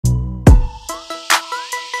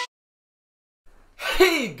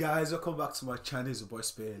Hey guys, welcome back to my channel. It's your boy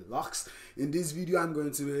Spaylox. In this video, I'm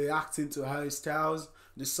going to be reacting to Harry Styles.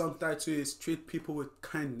 The song title is "Treat People with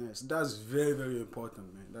Kindness." That's very, very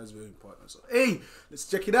important, man. That's very important. So, hey, let's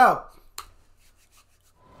check it out.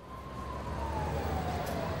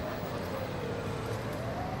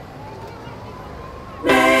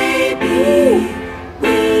 Maybe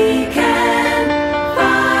we can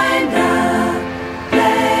find a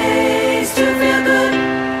place to feel good,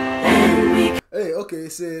 and we Hey, okay,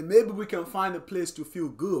 so maybe we can find a place to feel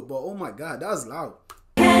good, but oh my god, that's loud.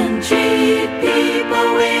 can treat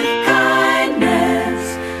people with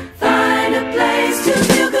kindness. Find a place to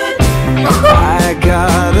feel good. I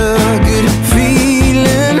got a good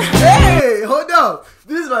feeling. Hey, hold up.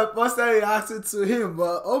 This is my first time reacting to him,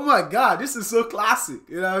 but oh my god, this is so classic.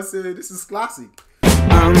 You know what I'm saying? This is classic.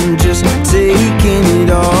 I'm just taking it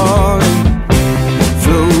all in,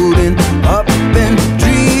 floating up and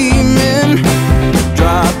dreaming,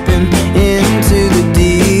 dropping into the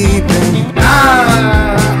deep end.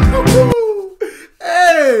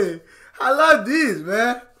 Hey, I love this,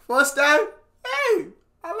 man. First time? Hey,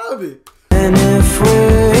 I love it. And if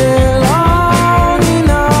we're long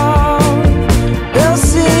enough, they'll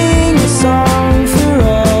sing a song for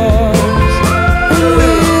us.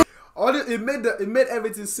 All the, it made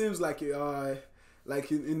everything seems like in the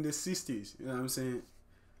 60s, you know what I'm saying?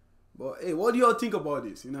 But hey, what do y'all think about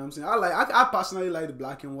this? You know what I'm saying? I personally like the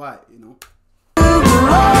black and white, you know.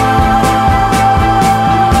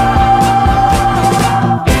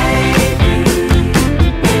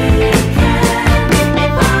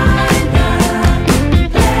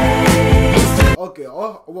 Okay,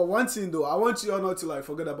 well, one thing though, I want you all not to like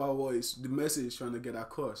forget about what is the message is trying to get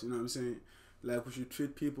across. You know what I'm saying? Like, we should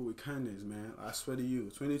treat people with kindness, man. I swear to you,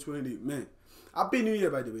 2020, man. Happy New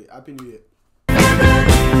Year, by the way. Happy New Year.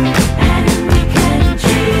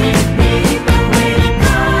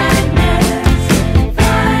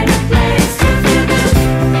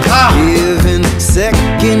 Giving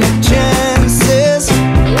second chances.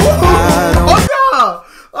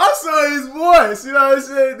 I saw his voice, you know what I'm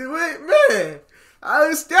saying? The way, man,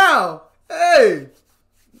 I style. Hey,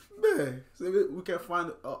 man, so we can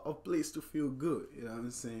find a place to feel good, you know what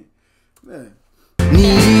I'm saying? Man.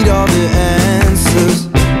 Need all the answers.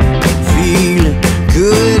 Feeling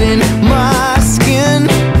good in my skin.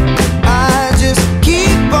 I just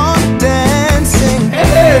keep on dancing.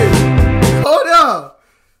 Hey, hold on.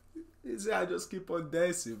 He said I just keep on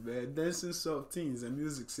dancing, man. Dancing soft things and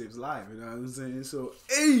music saves life, you know what I'm saying? So,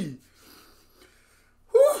 hey.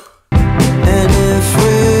 Whew. And if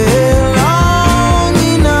we're long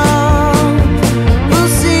enough, we'll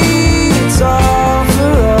see it's all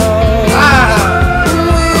for us.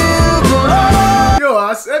 Yo,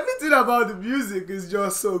 everything about the music is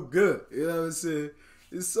just so good, you know what I'm saying?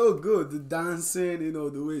 It's so good. The dancing, you know,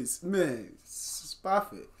 the way it's, man, it's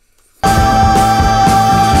perfect.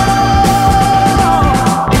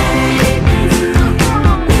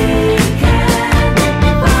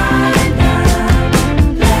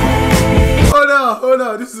 Hold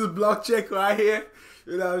on, this is a block check right here.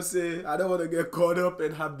 You know what I'm saying? I don't want to get caught up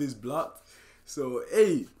and have this blocked. So,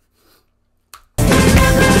 hey.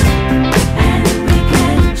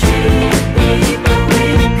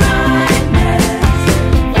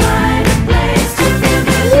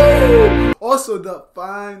 Also, the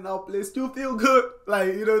final place to feel good.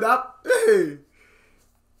 Like, you know that? Hey.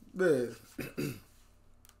 Man.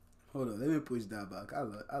 Hold on, let me push that back. I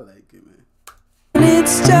like it, man.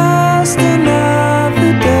 It's just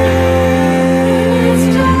another day. It's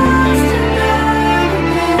just another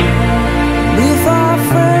day. With our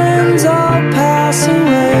friends all pass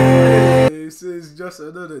away. So it's just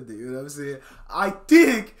another day, you know what I'm saying? I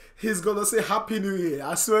think he's gonna say Happy New Year.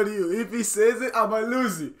 I swear to you. If he says it, I'm a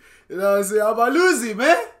loser. You know what I'm saying? I'm a loser,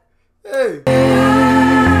 man. Hey.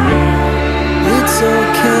 It's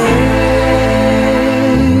okay.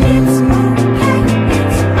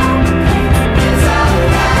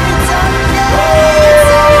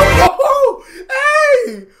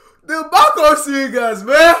 The backup singers,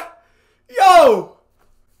 man. Yo,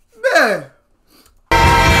 man.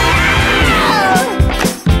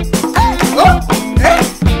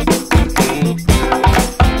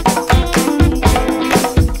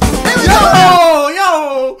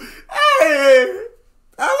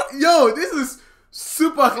 Yo, this is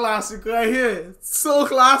super classic right here. So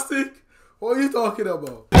classic. What are you talking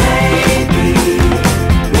about?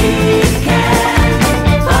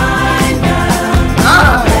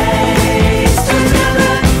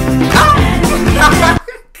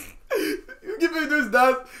 You give me this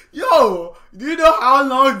dance. Yo, do you know how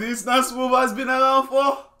long this dance move has been around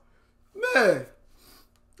for? Man,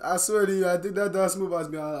 I swear to you, I think that dance move has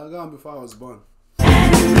been around before I was born.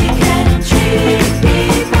 And we can treat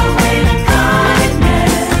people with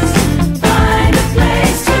kindness. Find a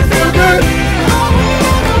place to feel good. All we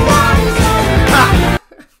ever want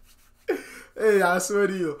is Hey, I swear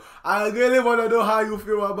to you, I really want to know how you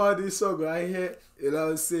feel about this song right here. You know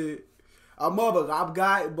what I'm saying? I'm more of a rap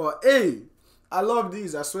guy, but hey, I love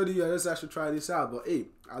these. I swear to you, I just have to try this out. But hey,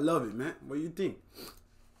 I love it, man. What do you think?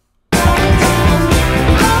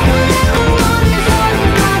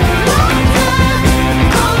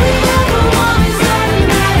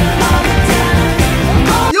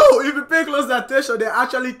 Close attention, they're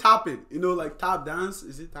actually tapping, you know, like tap dance.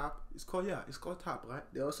 Is it tap? It's called, yeah, it's called tap, right?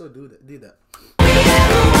 They also did that.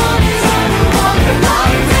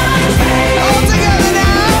 All together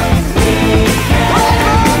now.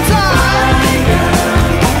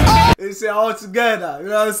 They say all together, you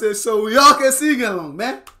know what I'm saying? So we all can sing along,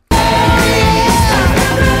 man.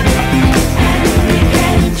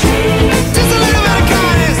 Just a little bit of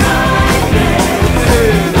kindness.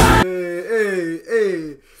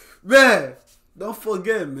 Hey, man, don't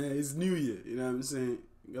forget, man, it's New Year, you know what I'm saying?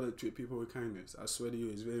 You gotta treat people with kindness. I swear to you,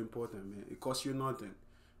 it's very important, man. It costs you nothing.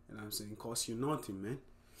 You know what I'm saying? It costs you nothing, man.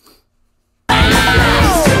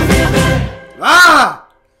 Ah!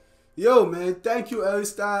 Yo, man, thank you,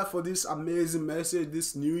 Ellie-Star, for this amazing message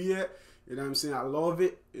this New Year. You know what I'm saying? I love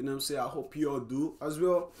it. You know what I'm saying? I hope you all do as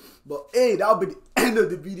well. But hey, that'll be the end of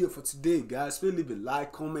the video for today, guys. Please leave a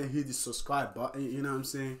like, comment, hit the subscribe button. You know what I'm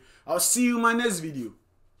saying? I'll see you in my next video.